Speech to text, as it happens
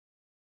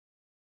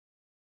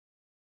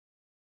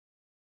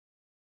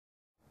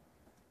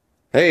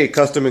Hey,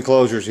 Custom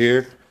Enclosures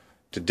here.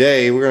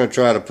 Today we're going to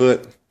try to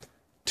put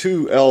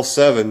two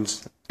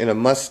L-7's in a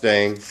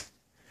Mustang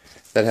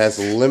that has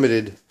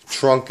limited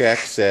trunk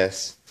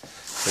access.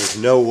 There's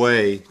no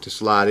way to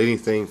slide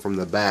anything from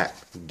the back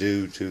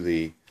due to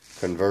the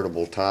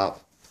convertible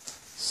top.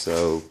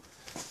 So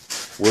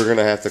we're going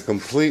to have to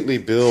completely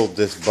build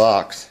this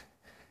box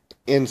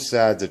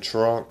inside the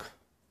trunk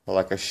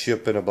like a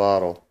ship in a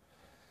bottle.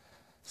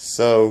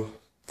 So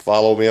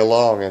follow me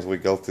along as we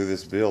go through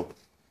this build.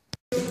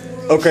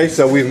 Okay,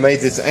 so we've made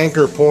this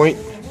anchor point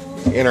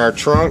in our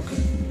trunk.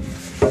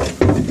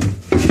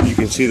 You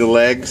can see the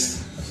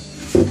legs.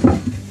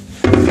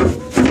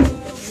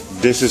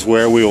 This is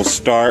where we will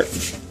start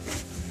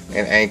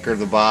and anchor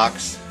the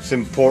box. It's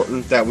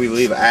important that we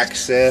leave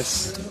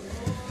access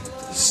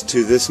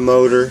to this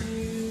motor.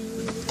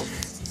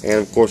 And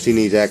of course he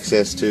needs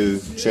access to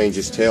change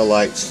his tail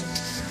lights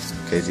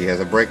in case he has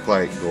a brake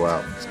light go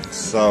out.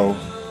 So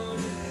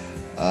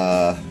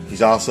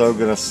he's also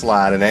going to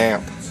slide an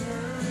amp.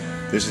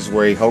 This is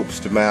where he hopes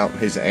to mount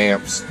his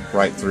amps,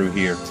 right through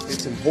here.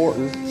 It's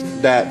important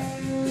that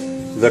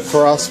the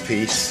cross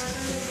piece,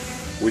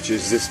 which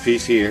is this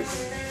piece here,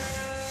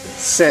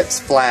 sets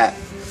flat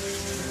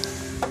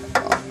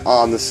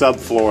on the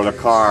subfloor of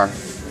the car.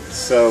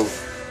 So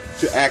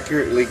to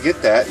accurately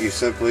get that, you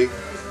simply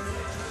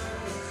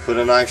put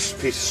a nice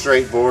piece of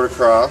straight board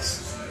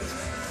across,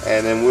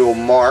 and then we will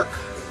mark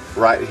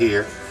right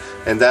here,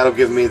 and that'll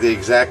give me the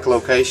exact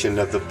location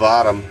of the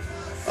bottom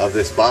of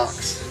this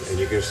box. And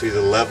you can see the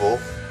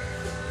level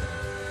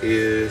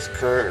is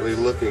currently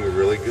looking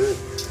really good.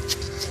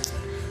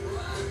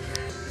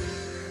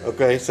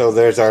 Okay, so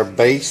there's our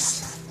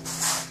base.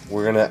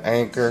 We're going to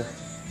anchor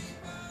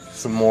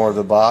some more of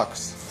the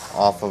box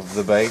off of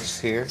the base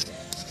here.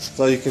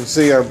 So you can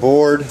see our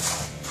board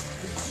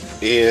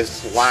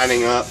is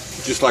lining up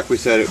just like we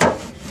said it.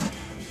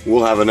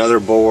 We'll have another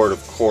board,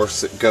 of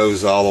course, that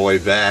goes all the way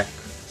back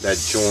that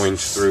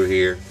joins through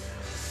here.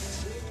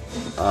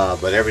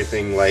 But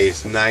everything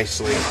lays nice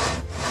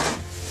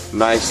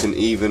and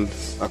even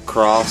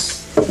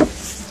across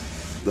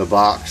the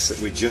box that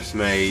we just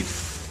made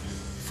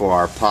for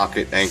our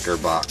pocket anchor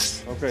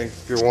box. Okay,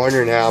 if you're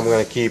wondering how I'm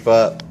going to keep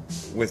up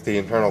with the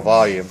internal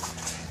volume,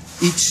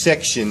 each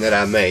section that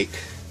I make,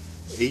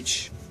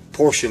 each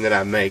portion that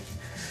I make,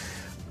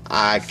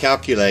 I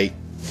calculate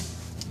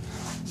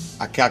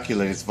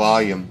its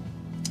volume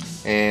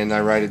and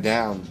I write it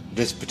down.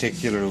 This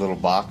particular little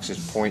box is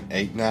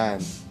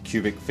 0.89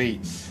 cubic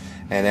feet,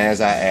 and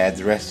as I add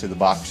the rest of the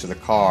box to the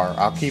car,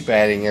 I'll keep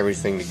adding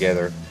everything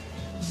together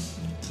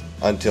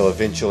until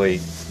eventually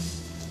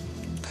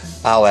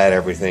I'll add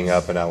everything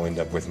up and I'll end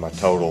up with my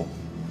total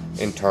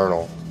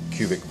internal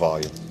cubic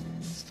volume.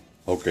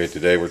 Okay,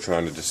 today we're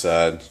trying to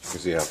decide, you can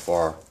see how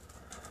far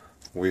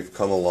we've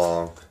come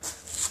along.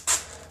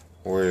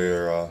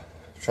 We're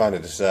trying to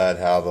decide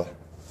how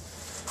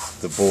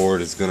the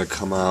board is going to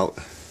come out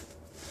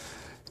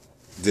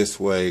this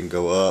way and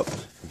go up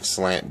and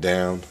slant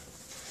down,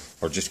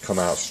 or just come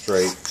out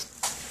straight.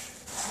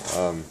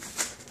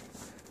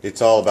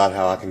 It's all about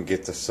how I can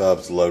get the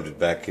subs loaded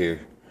back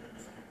here.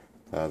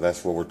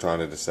 That's what we're trying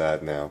to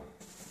decide now.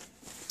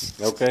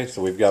 Okay,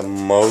 so we've got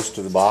most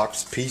of the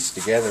box pieced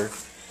together.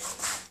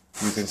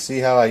 You can see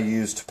how I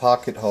used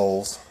pocket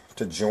holes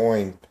to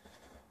join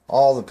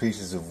all the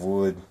pieces of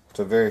wood. It's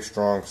a very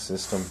strong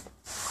system.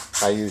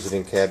 I use it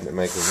in cabinet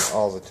making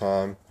all the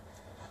time.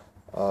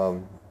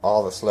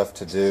 All that's left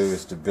to do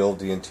is to build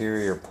the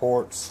interior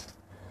ports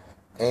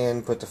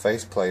and put the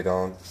faceplate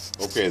on.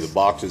 Okay, the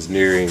box is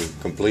nearing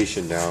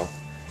completion now.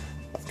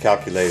 I've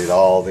calculated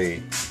all the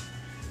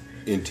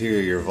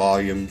interior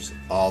volumes,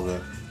 all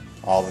the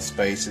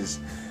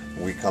spaces.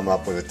 We come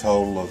up with a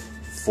total of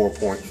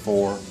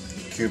 4.4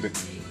 cubic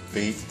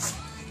feet.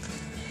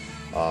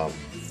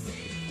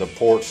 The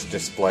ports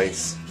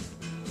displace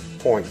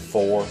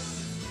 0.4.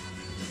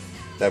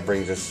 That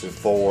brings us to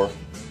 4.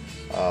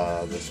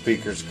 The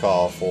speakers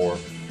call for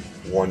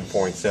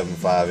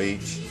 1.75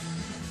 each,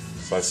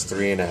 so that's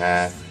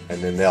 3.5,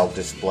 and then they'll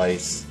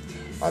displace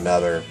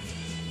another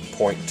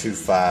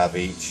 0.25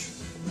 each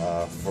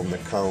from the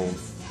cone,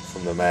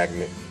 from the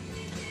magnet.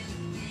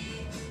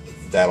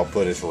 That'll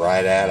put us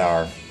right at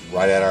our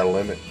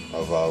limit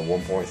of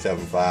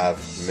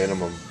 1.75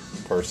 minimum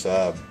per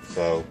sub.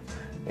 So,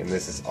 and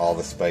this is all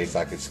the space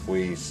I could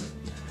squeeze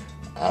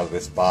out of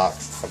this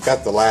box. I've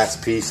got the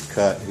last piece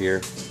cut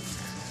here,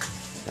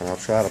 and I'll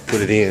try to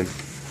put it in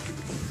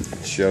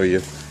and show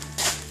you.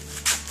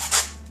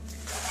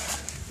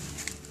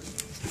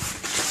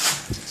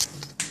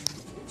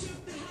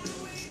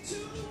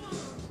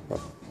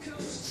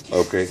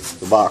 Okay,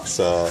 the box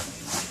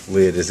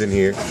lid is in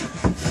here,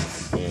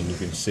 and you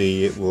can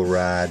see it will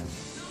ride.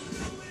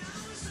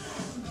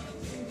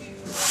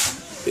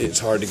 It's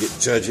hard to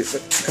judge it,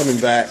 but coming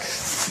back,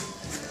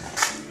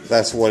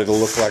 that's what it'll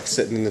look like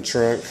sitting in the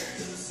trunk,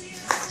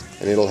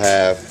 and it'll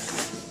have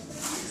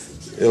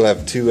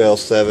two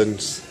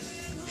L-7's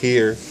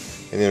here,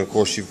 and then of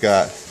course you've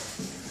got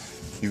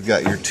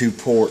your two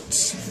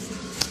ports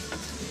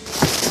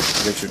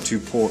Got your 2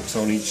 ports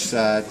on each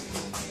side,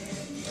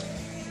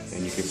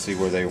 and you can see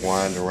where they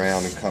wind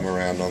around and come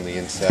around on the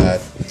inside.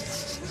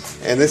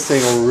 And this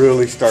thing will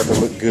really start to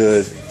look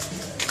good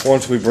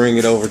once we bring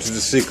it over to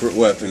the secret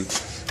weapon,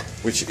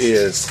 which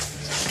is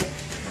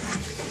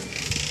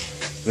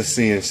the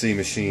CNC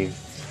machine.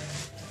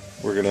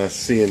 We're gonna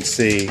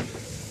CNC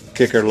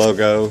Kicker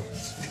logo.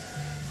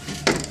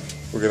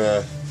 We're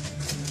gonna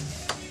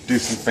do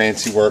some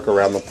fancy work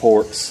around the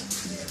ports,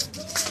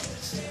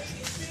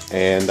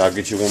 and I'll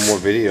get you one more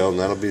video and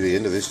that'll be the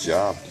end of this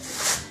job.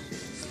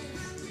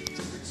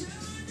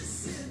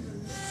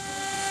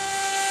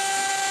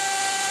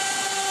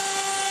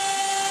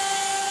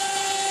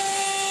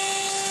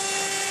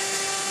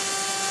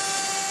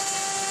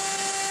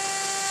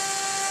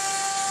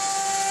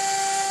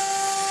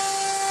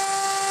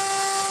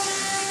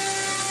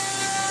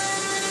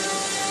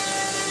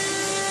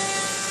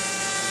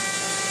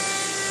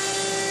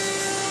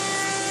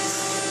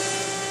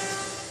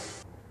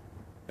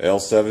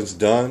 L-7's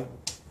done.